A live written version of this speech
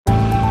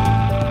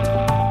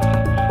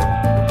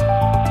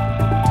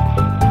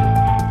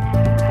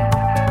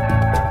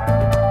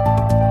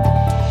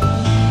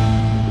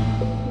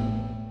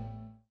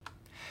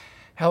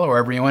Hello,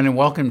 everyone, and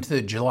welcome to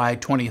the July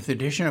 20th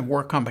edition of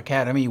WorkComp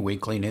Academy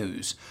Weekly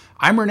News.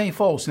 I'm Renee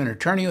Foles, an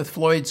attorney with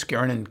Floyd,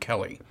 Skeren &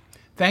 Kelly.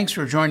 Thanks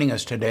for joining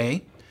us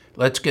today.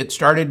 Let's get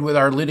started with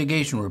our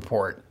litigation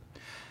report.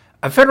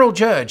 A federal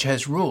judge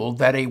has ruled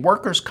that a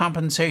workers'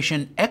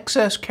 compensation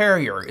excess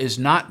carrier is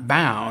not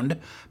bound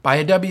by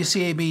a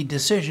WCAB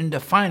decision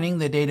defining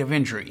the date of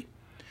injury.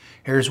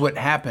 Here's what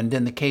happened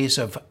in the case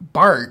of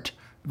BART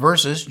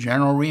versus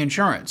General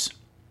Reinsurance.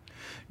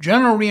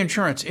 General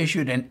Reinsurance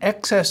issued an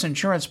excess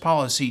insurance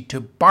policy to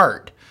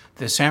BART,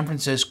 the San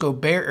Francisco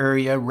Bay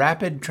Area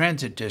Rapid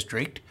Transit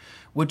District,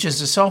 which is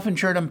a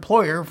self-insured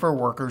employer for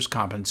workers'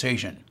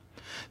 compensation.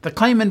 The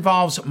claim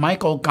involves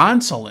Michael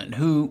Gonsolin,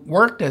 who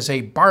worked as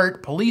a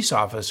BART police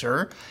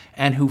officer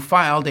and who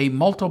filed a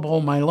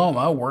multiple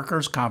myeloma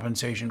workers'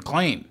 compensation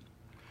claim.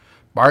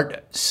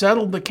 BART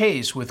settled the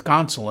case with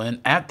Gonsolin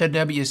at the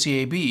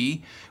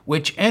WCAB,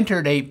 which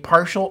entered a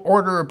partial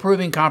order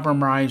approving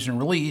compromise and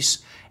release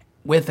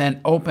with an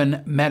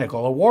open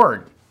medical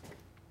award.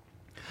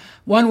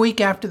 1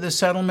 week after the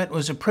settlement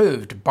was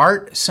approved,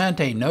 BART sent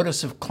a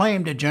notice of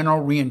claim to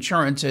General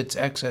Reinsurance, its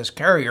excess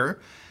carrier,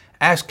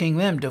 asking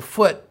them to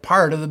foot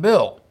part of the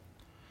bill.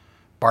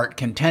 BART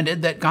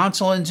contended that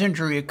Gonsolin's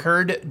injury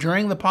occurred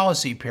during the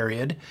policy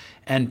period,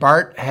 and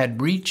BART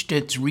had reached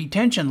its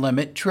retention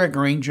limit,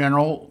 triggering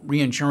General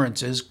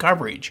Reinsurance's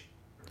coverage.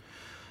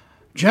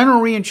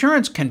 General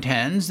Reinsurance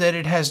contends that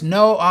it has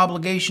no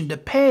obligation to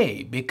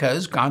pay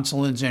because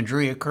Gonsolin's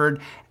injury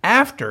occurred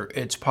after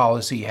its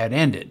policy had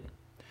ended.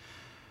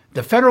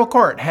 The federal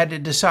court had to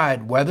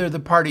decide whether the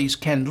parties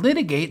can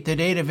litigate the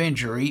date of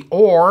injury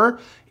or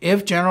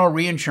if General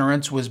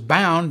Reinsurance was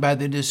bound by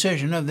the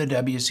decision of the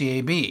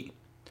WCAB.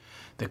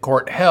 The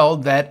court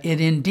held that it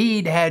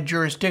indeed had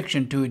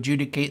jurisdiction to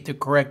adjudicate the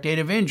correct date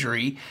of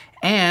injury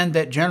and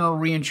that General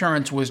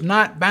Reinsurance was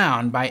not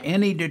bound by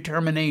any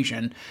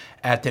determination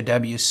at the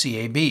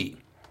WCAB.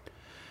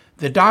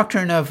 The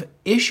doctrine of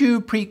issue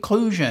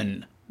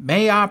preclusion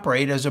may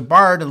operate as a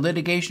bar to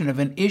litigation of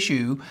an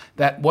issue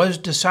that was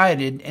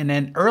decided in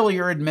an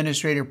earlier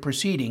administrative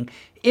proceeding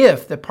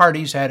if the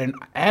parties had an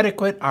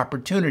adequate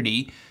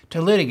opportunity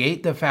to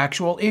litigate the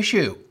factual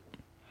issue.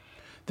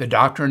 The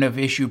doctrine of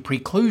issue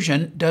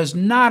preclusion does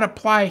not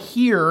apply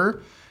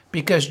here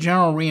because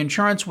General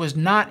Reinsurance was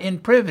not in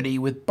privity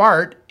with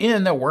BART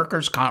in the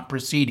workers' comp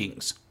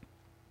proceedings.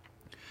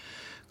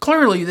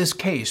 Clearly, this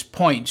case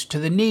points to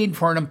the need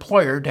for an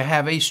employer to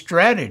have a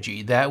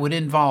strategy that would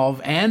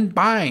involve and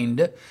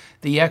bind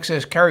the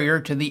excess carrier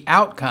to the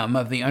outcome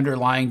of the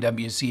underlying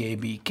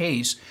WCAB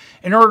case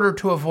in order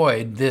to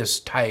avoid this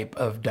type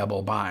of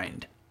double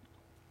bind.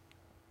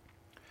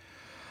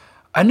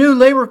 A new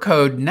labor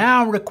code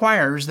now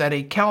requires that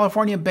a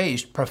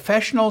California-based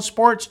professional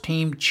sports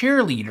team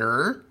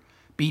cheerleader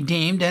be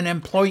deemed an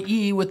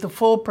employee with the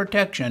full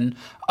protection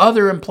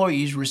other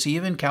employees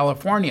receive in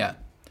California.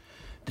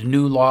 The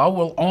new law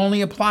will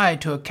only apply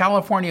to a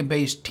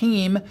California-based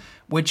team,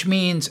 which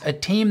means a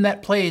team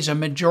that plays a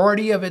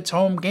majority of its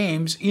home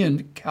games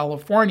in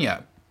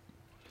California.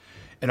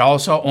 It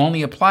also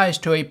only applies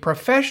to a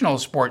professional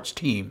sports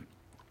team,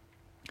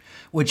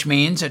 which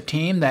means a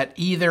team that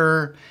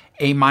either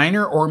a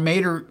minor or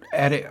major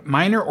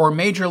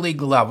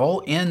league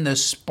level in the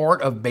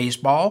sport of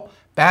baseball,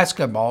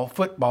 basketball,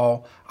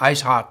 football,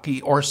 ice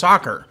hockey, or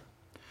soccer.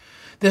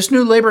 This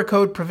new labor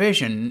code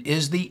provision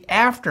is the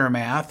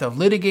aftermath of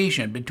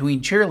litigation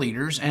between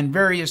cheerleaders and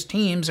various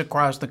teams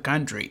across the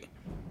country.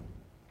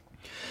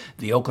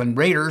 The Oakland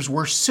Raiders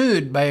were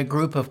sued by a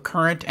group of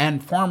current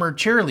and former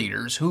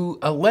cheerleaders who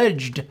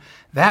alleged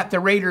that the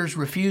Raiders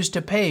refused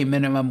to pay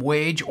minimum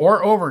wage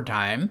or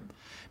overtime,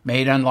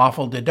 made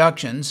unlawful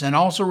deductions, and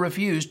also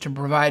refused to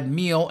provide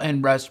meal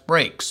and rest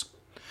breaks.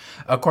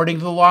 According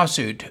to the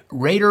lawsuit,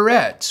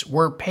 Raiderettes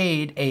were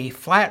paid a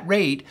flat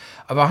rate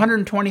of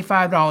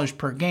 $125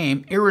 per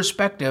game,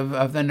 irrespective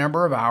of the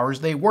number of hours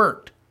they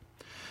worked.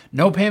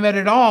 No payment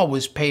at all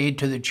was paid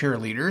to the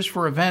cheerleaders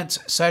for events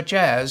such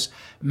as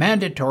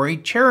mandatory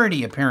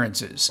charity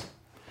appearances.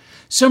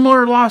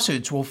 Similar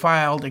lawsuits were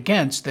filed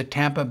against the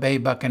Tampa Bay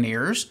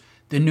Buccaneers,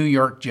 the New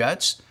York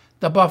Jets,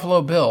 the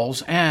Buffalo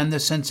Bills, and the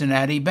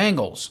Cincinnati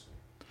Bengals.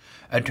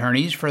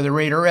 Attorneys for the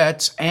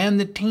Raiderettes and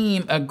the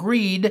team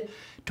agreed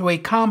to a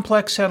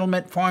complex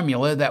settlement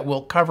formula that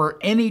will cover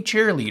any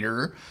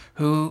cheerleader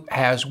who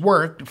has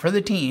worked for the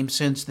team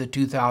since the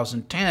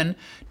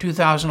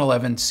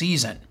 2010-2011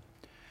 season.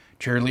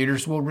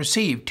 Cheerleaders will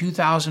receive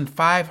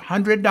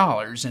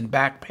 $2,500 in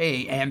back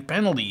pay and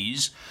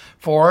penalties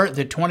for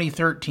the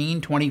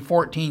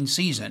 2013-2014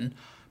 season,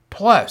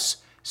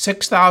 plus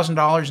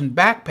 $6,000 in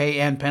back pay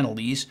and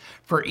penalties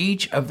for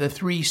each of the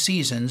 3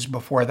 seasons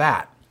before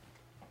that.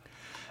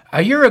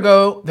 A year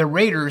ago, the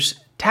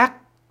Raiders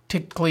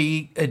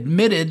tactically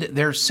admitted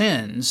their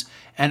sins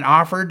and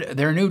offered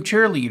their new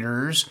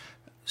cheerleading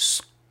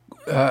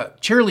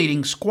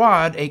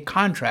squad a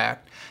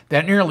contract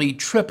that nearly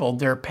tripled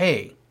their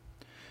pay.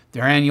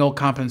 Their annual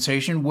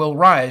compensation will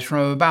rise from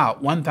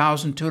about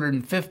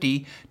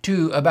 $1,250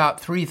 to about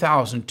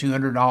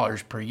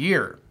 $3,200 per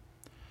year.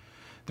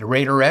 The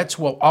Raiderettes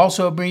will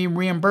also be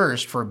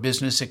reimbursed for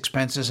business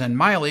expenses and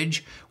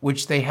mileage,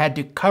 which they had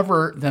to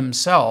cover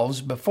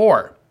themselves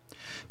before.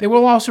 They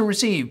will also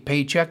receive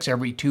paychecks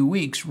every 2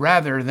 weeks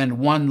rather than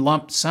one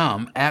lump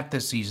sum at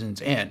the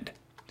season's end.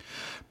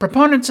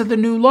 Proponents of the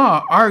new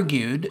law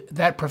argued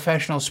that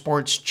professional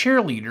sports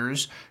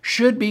cheerleaders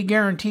should be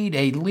guaranteed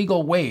a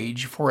legal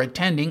wage for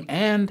attending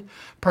and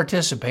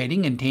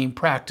participating in team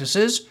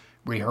practices,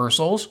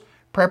 rehearsals,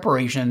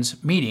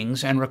 preparations,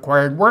 meetings, and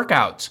required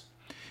workouts.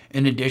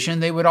 In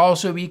addition, they would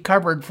also be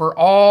covered for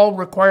all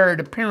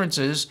required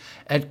appearances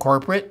at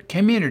corporate,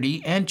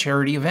 community, and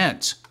charity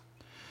events.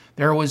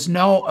 There was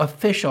no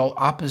official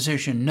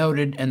opposition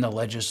noted in the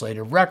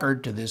legislative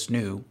record to this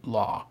new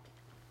law.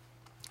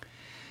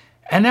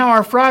 And now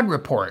our fraud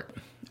report.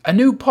 A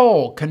new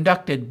poll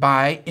conducted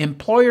by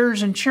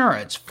Employers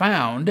Insurance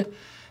found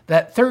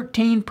that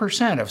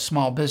 13% of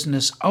small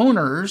business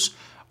owners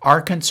are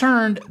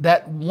concerned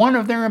that one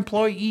of their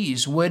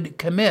employees would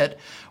commit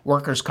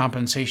workers'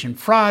 compensation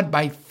fraud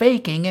by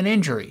faking an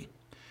injury.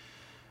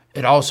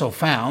 It also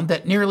found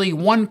that nearly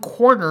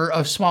 1/4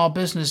 of small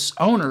business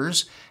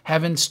owners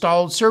have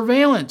installed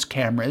surveillance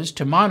cameras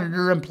to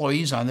monitor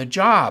employees on the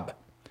job,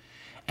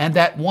 and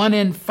that 1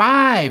 in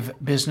 5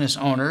 business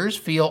owners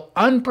feel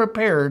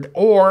unprepared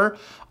or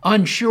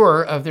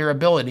unsure of their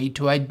ability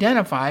to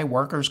identify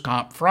workers'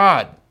 comp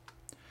fraud.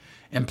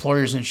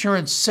 Employers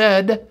Insurance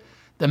said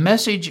the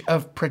message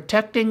of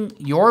protecting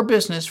your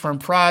business from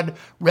fraud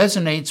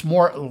resonates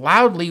more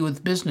loudly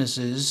with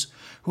businesses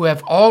who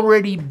have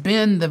already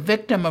been the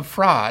victim of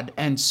fraud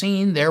and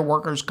seen their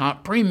workers'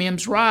 comp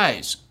premiums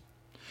rise.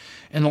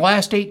 In the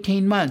last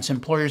 18 months,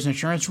 Employers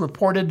Insurance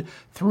reported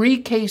 3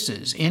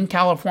 cases in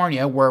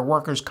California where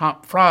workers'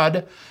 comp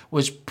fraud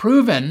was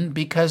proven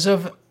because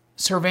of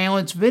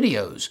surveillance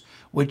videos,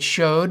 which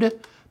showed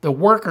the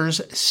workers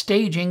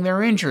staging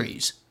their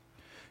injuries.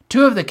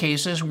 2 of the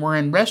cases were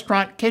in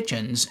restaurant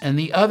kitchens, and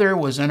the other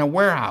was in a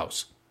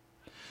warehouse.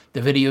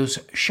 The videos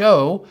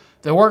show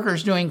the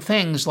workers doing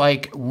things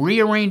like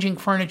rearranging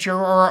furniture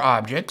or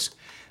objects,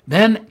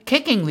 then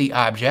kicking the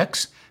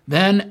objects,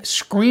 then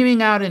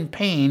screaming out in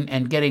pain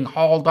and getting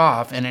hauled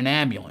off in an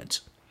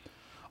ambulance.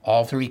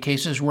 All 3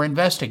 cases were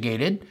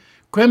investigated,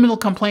 criminal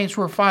complaints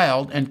were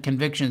filed, and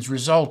convictions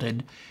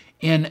resulted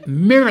in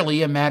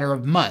merely a matter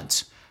of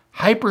months,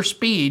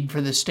 hyperspeed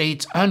for the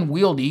state's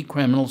unwieldy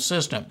criminal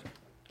system.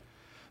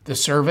 The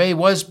survey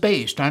was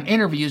based on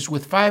interviews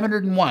with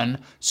 501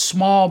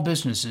 small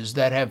businesses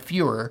that have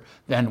fewer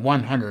than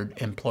 100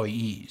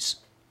 employees.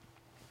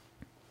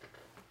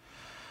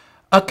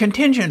 A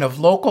contingent of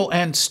local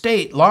and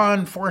state law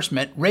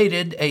enforcement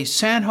raided a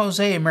San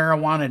Jose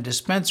marijuana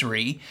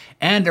dispensary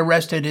and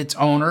arrested its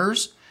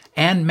owners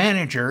and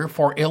manager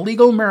for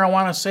illegal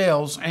marijuana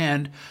sales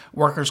and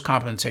workers'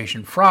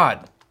 compensation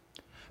fraud.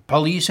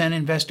 Police and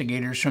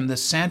investigators from the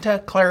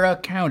Santa Clara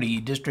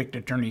County District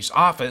Attorney's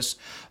Office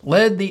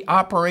led the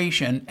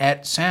operation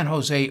at San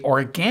Jose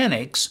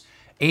Organics,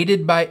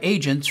 aided by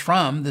agents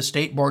from the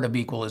State Board of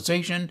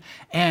Equalization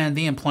and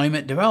the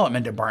Employment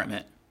Development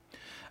Department.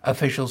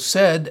 Officials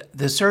said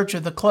the search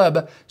of the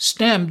club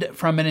stemmed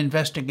from an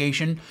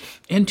investigation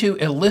into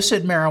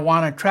illicit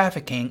marijuana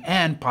trafficking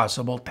and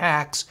possible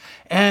tax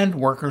and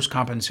workers'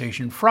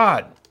 compensation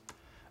fraud.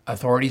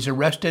 Authorities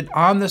arrested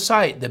on the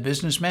site the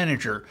business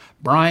manager,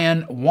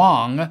 Brian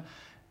Wong,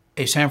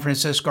 a San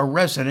Francisco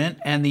resident,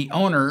 and the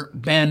owner,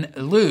 Ben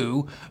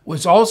Liu,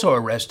 was also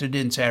arrested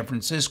in San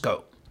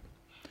Francisco.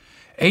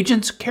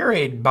 Agents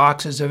carried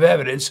boxes of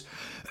evidence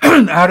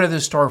out of the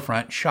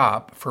storefront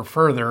shop for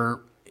further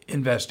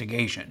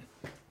investigation.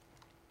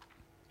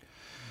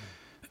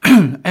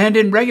 And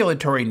in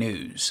regulatory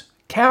news,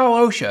 Cal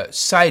OSHA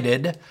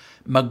cited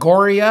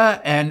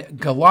Magoria and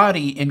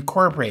Galati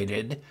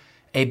Incorporated,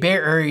 a Bay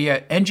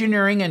Area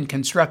engineering and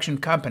construction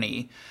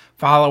company,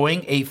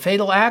 following a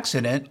fatal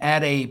accident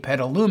at a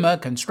Petaluma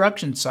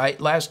construction site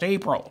last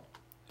April.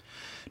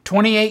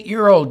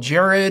 28-year-old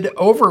Jared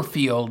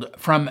Overfield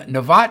from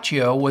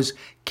Navaccio was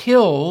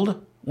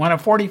killed when a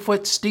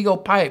 40-foot steel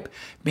pipe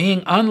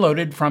being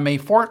unloaded from a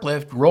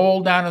forklift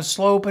rolled down a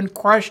slope and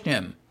crushed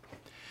him.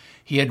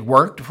 He had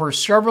worked for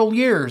several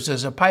years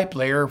as a pipe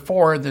layer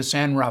for the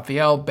San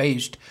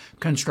Rafael-based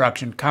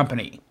construction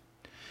company.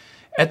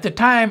 At the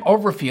time,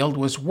 Overfield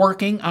was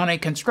working on a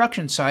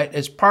construction site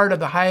as part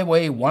of the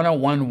Highway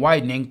 101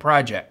 widening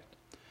project.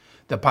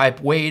 The pipe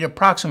weighed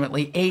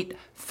approximately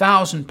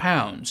 8,000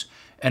 pounds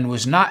and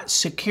was not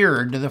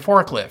secured to the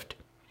forklift.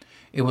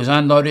 It was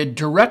unloaded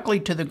directly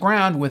to the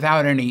ground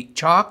without any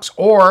chocks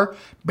or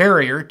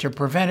barrier to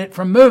prevent it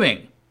from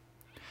moving.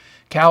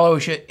 Cal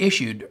OSHA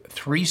issued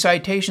 3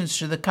 citations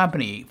to the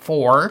company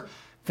for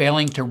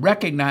failing to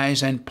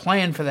recognize and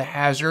plan for the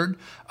hazard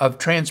of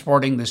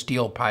transporting the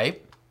steel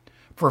pipe,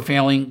 for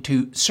failing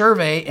to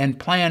survey and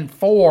plan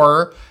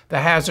for the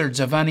hazards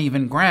of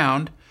uneven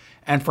ground,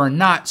 and for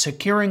not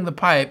securing the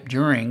pipe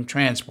during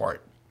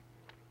transport.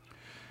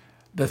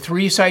 The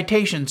 3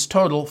 citations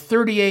total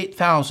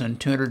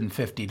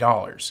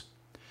 $38,250.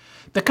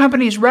 The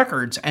company's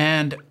records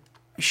and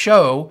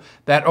show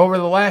that over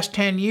the last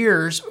 10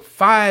 years,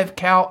 5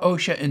 Cal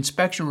OSHA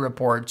inspection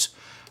reports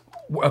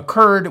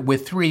occurred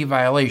with 3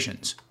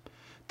 violations.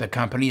 The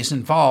company is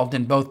involved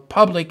in both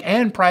public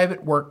and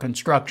private work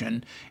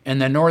construction in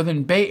the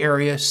Northern Bay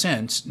Area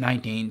since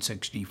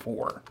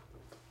 1964.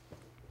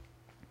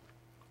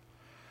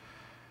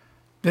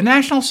 The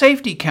National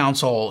Safety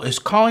Council is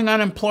calling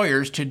on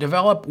employers to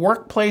develop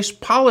workplace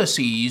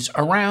policies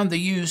around the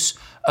use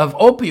of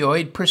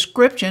opioid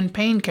prescription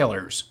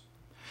painkillers.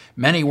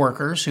 Many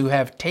workers who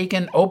have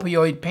taken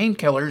opioid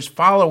painkillers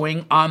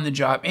following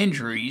on-the-job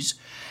injuries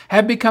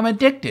have become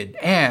addicted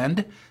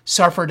and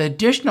suffered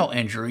additional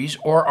injuries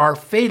or are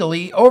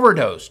fatally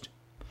overdosed.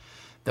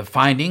 The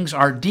findings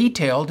are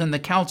detailed in the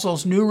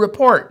Council's new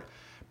report,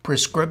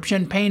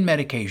 Prescription Pain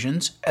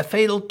Medications, a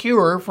Fatal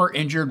Cure for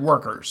Injured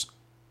Workers.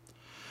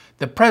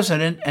 The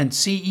president and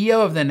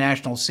CEO of the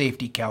National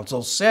Safety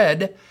Council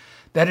said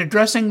that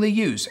addressing the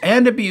use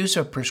and abuse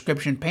of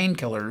prescription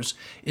painkillers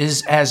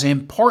is as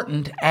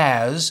important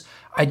as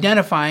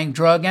identifying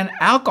drug and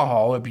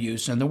alcohol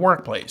abuse in the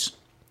workplace.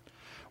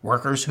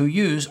 Workers who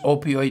use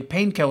opioid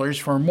painkillers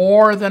for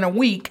more than a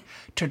week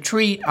to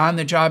treat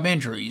on-the-job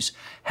injuries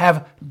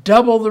have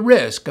double the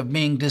risk of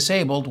being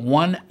disabled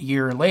 1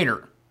 year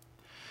later.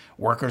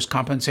 Workers'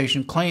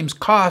 compensation claims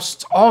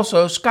costs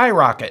also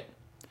skyrocket.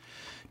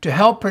 To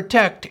help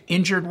protect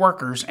injured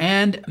workers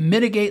and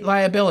mitigate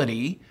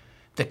liability,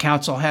 the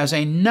Council has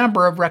a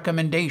number of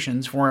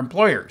recommendations for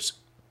employers.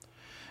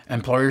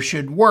 Employers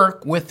should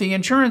work with the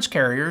insurance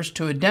carriers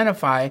to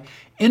identify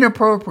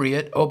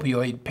inappropriate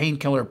opioid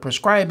painkiller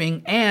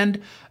prescribing and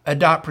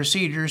adopt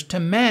procedures to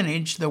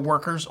manage the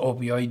workers'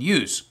 opioid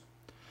use.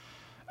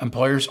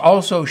 Employers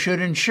also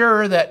should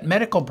ensure that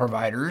medical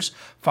providers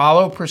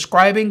follow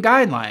prescribing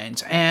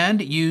guidelines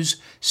and use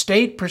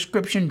state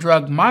prescription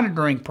drug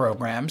monitoring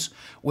programs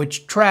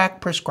which track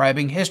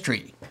prescribing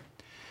history.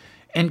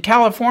 In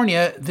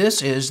California,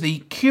 this is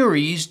the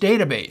Curies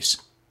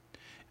database.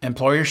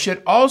 Employers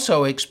should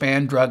also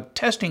expand drug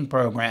testing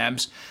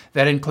programs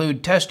that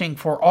include testing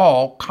for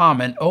all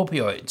common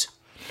opioids.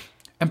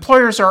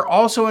 Employers are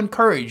also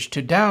encouraged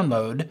to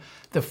download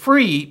the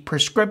free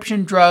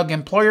Prescription Drug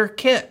Employer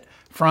Kit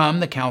from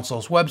the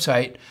Council's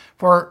website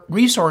for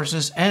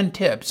resources and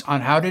tips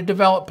on how to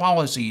develop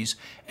policies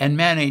and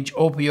manage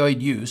opioid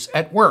use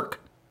at work.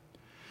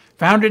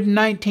 Founded in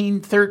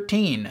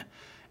 1913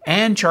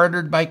 and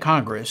chartered by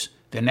Congress,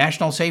 the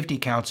National Safety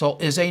Council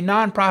is a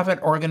nonprofit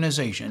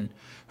organization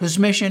whose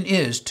mission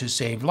is to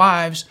save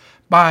lives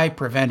by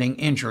preventing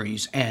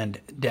injuries and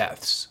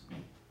deaths.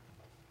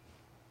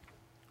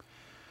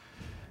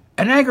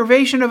 An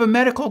aggravation of a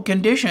medical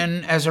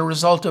condition as a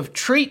result of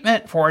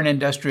treatment for an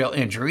industrial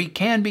injury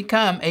can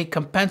become a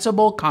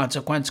compensable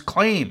consequence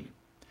claim,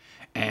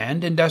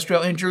 and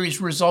industrial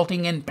injuries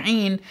resulting in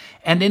pain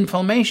and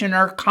inflammation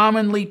are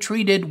commonly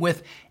treated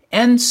with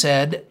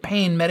NSAID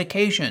pain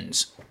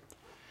medications.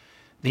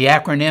 The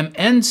acronym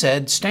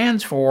NSAID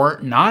stands for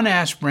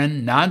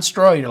non-aspirin,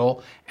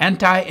 non-steroidal,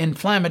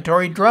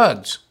 anti-inflammatory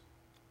drugs.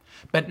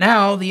 But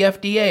now the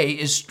FDA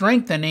is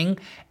strengthening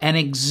an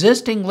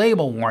existing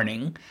label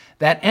warning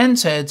that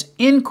NSAIDs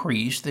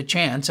increase the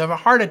chance of a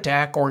heart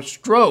attack or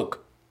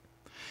stroke.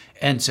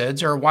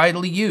 NSAIDs are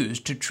widely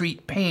used to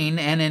treat pain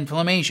and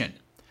inflammation.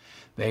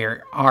 They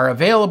are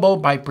available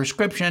by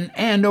prescription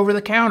and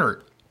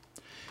over-the-counter.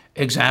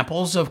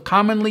 Examples of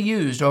commonly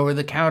used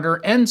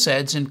over-the-counter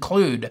NSAIDs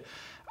include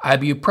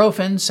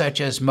ibuprofen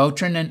such as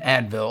Motrin and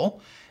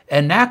Advil,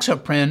 and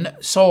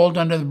Naxoprin sold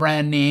under the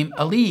brand name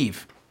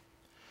Aleve.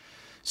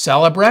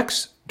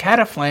 Celebrex,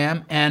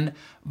 Cataflam, and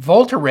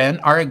Voltaren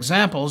are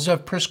examples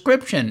of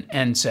prescription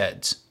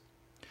NSAIDs.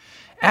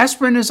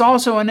 Aspirin is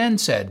also an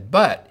NSAID,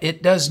 but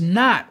it does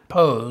not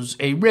pose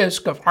a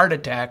risk of heart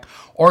attack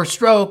or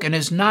stroke and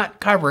is not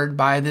covered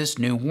by this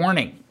new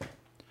warning.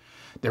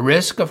 The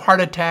risk of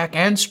heart attack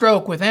and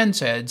stroke with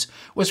NSAIDs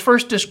was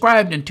first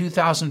described in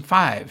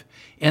 2005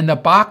 in the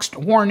boxed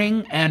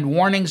warning and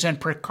warnings and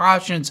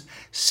precautions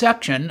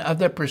section of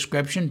the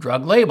prescription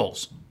drug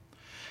labels.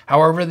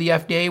 However, the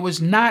FDA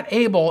was not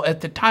able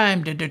at the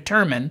time to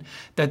determine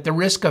that the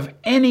risk of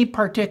any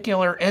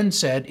particular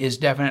NSAID is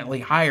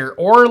definitely higher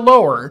or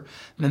lower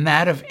than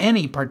that of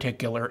any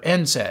particular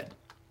NSAID.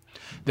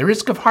 The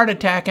risk of heart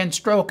attack and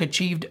stroke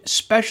achieved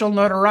special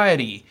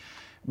notoriety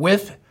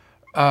with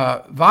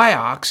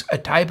Vioxx, a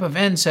type of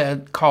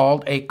NSAID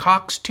called a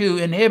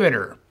COX-2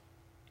 inhibitor.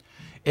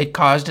 It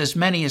caused as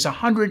many as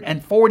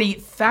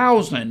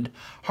 140,000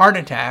 heart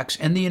attacks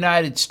in the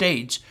United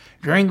States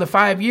during the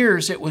 5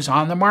 years it was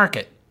on the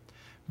market.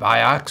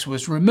 Vioxx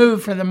was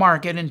removed from the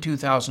market in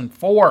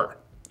 2004.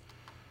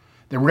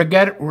 The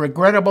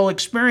regrettable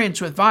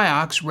experience with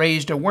Vioxx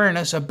raised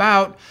awareness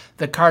about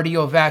the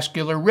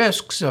cardiovascular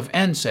risks of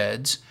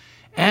NSAIDs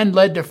and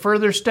led to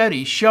further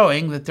studies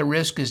showing that the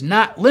risk is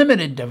not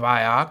limited to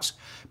Vioxx,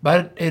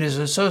 but it is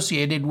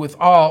associated with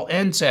all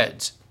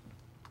NSAIDs.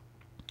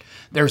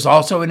 There's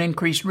also an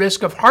increased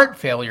risk of heart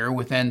failure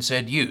with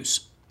NSAID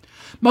use.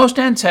 Most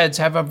NSAIDs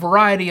have a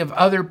variety of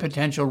other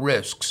potential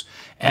risks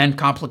and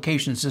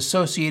complications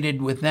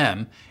associated with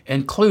them,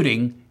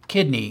 including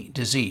kidney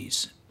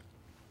disease.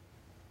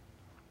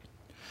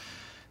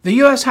 The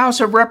U.S.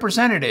 House of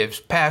Representatives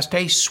passed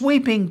a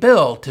sweeping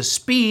bill to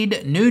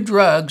speed new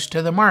drugs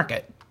to the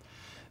market.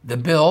 The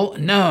bill,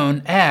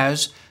 known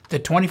as the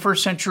 21st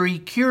Century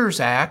Cures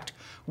Act,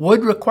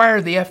 would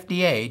require the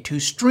FDA to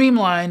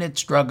streamline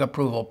its drug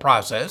approval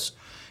process,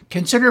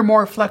 consider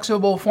more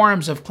flexible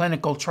forms of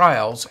clinical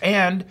trials,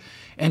 and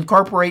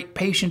incorporate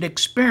patient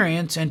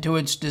experience into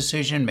its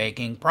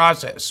decision-making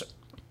process.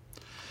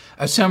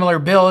 A similar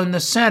bill in the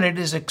Senate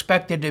is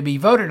expected to be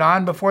voted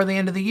on before the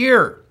end of the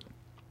year.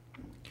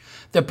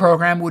 The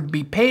program would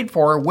be paid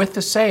for with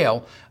the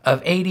sale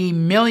of 80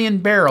 million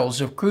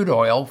barrels of crude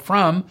oil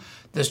from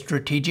the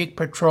Strategic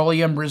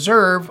Petroleum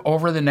Reserve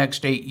over the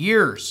next 8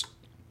 years.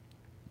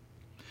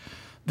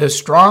 The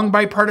strong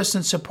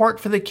bipartisan support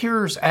for the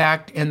Cures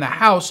Act in the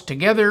House,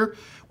 together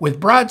with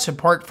broad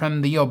support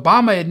from the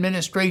Obama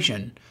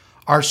administration,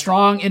 are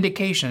strong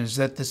indications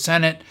that the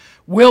Senate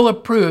will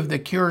approve the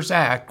Cures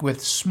Act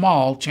with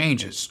small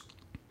changes.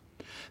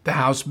 The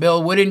House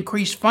bill would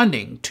increase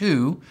funding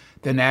to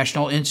the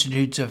National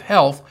Institutes of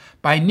Health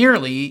by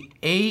nearly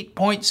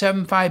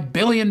 $8.75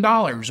 billion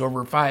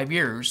over 5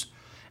 years,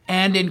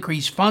 and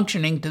increase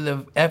functioning to the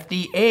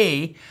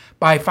FDA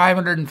by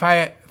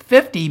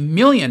 $550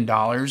 million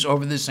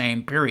over the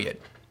same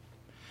period.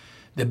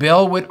 The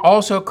bill would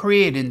also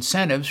create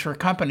incentives for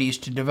companies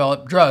to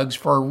develop drugs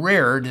for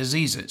rare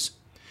diseases.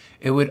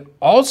 It would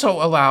also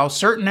allow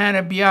certain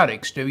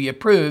antibiotics to be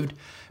approved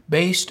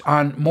based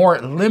on more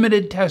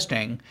limited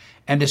testing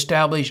and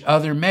establish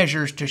other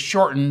measures to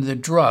shorten the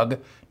drug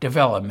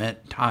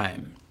development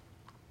time.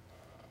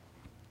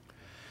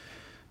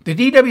 The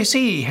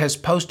DWC has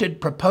posted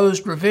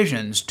proposed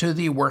revisions to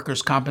the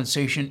Workers'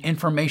 Compensation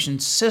Information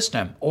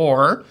System,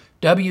 or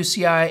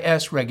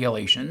WCIS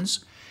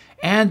regulations,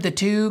 and the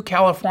 2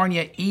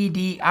 California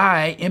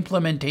EDI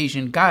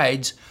implementation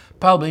guides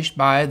published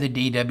by the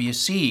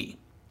DWC.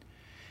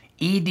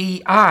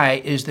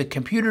 EDI is the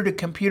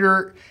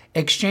computer-to-computer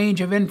exchange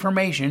of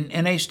information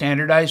in a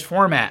standardized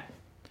format.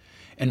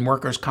 In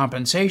workers'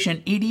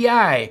 compensation,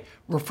 EDI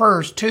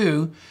refers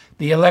to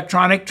the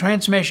electronic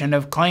transmission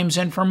of claims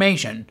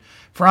information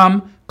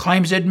from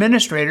claims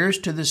administrators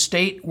to the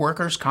state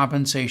workers'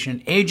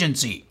 compensation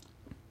agency.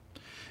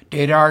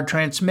 Data are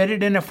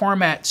transmitted in a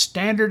format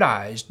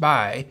standardized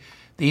by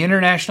the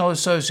International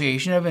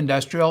Association of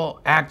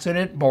Industrial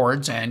Accident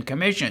Boards and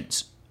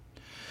Commissions.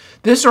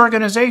 This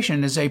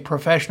organization is a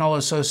professional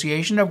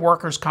association of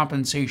workers'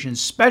 compensation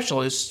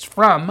specialists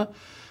from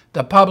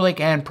the public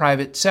and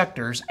private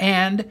sectors,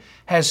 and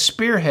has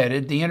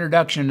spearheaded the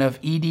introduction of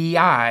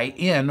EDI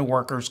in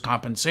workers'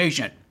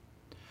 compensation.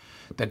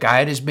 The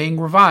guide is being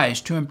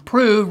revised to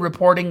improve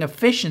reporting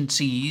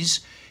efficiencies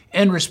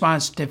in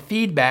response to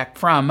feedback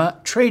from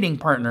trading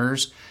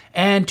partners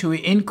and to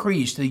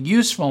increase the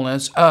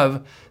usefulness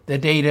of the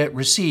data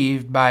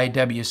received by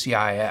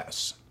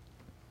WCIS.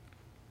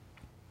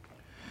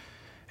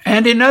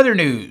 And in other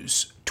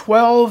news,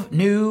 12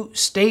 new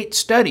state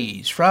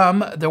studies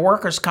from the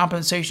Workers'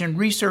 Compensation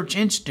Research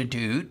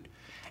Institute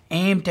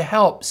aim to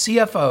help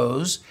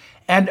CFOs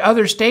and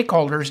other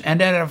stakeholders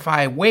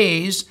identify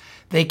ways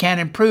they can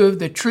improve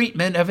the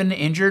treatment of an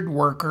injured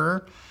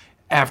worker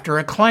after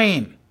a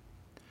claim.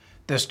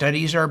 The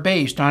studies are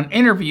based on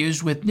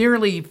interviews with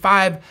nearly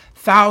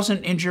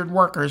 5,000 injured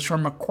workers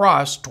from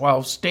across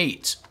 12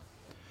 states.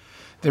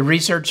 The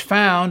research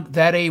found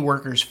that a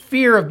worker's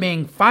fear of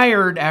being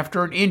fired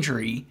after an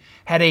injury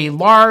had a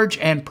large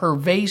and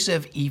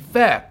pervasive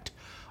effect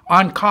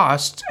on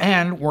costs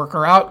and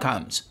worker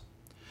outcomes.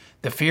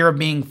 The fear of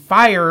being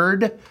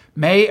fired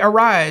may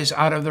arise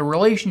out of the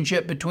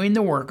relationship between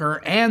the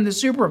worker and the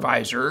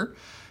supervisor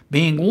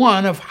being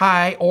one of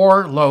high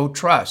or low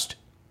trust.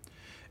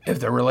 If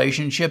the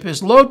relationship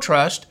is low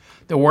trust,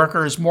 the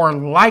worker is more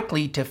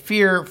likely to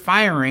fear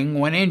firing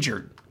when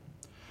injured.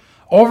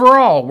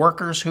 Overall,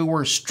 workers who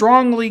were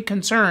strongly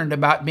concerned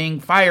about being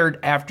fired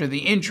after the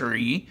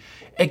injury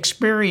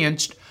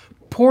experienced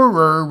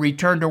poorer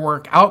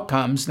return-to-work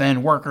outcomes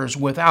than workers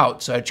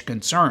without such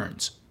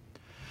concerns.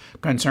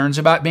 Concerns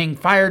about being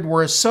fired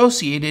were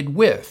associated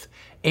with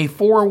a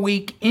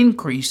 4-week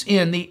increase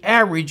in the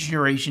average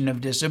duration of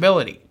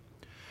disability.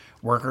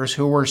 Workers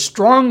who were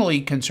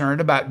strongly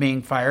concerned about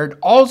being fired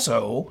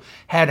also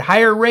had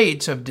higher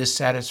rates of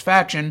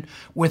dissatisfaction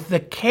with the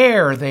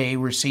care they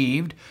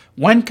received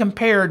when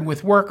compared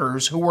with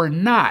workers who were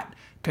not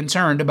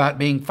concerned about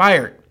being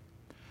fired.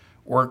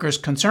 Workers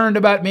concerned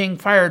about being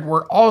fired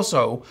were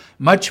also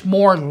much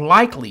more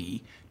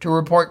likely to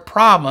report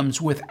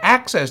problems with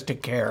access to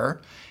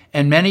care,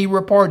 and many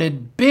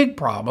reported big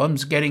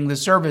problems getting the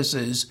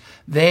services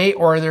they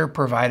or their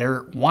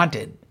provider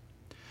wanted.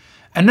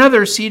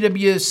 Another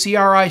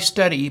CWCRI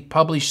study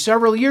published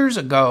several years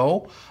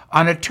ago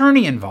on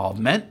attorney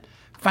involvement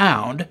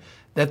found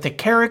that the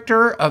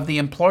character of the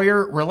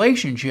employer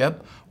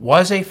relationship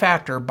was a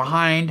factor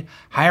behind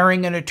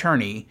hiring an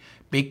attorney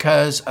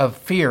because of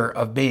fear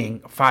of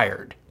being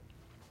fired.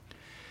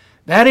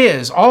 That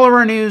is all of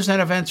our news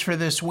and events for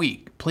this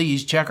week.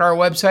 Please check our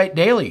website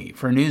daily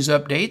for news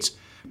updates,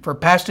 for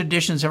past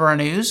editions of our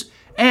news,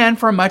 and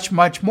for much,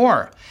 much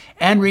more.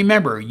 And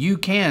remember, you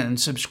can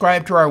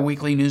subscribe to our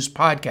weekly news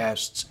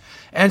podcasts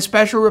and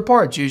special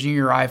reports using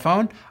your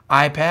iPhone,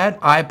 iPad,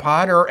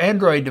 iPod, or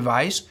Android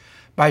device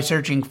by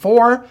searching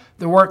for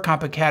the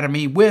WorkComp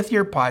Academy with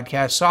your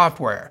podcast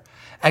software.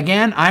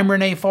 Again, I'm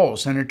Renee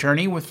Foles, an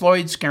attorney with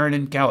Floyd,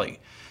 Skeren & Kelly.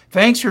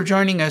 Thanks for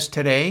joining us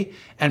today,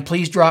 and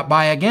please drop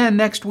by again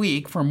next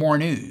week for more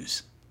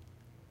news.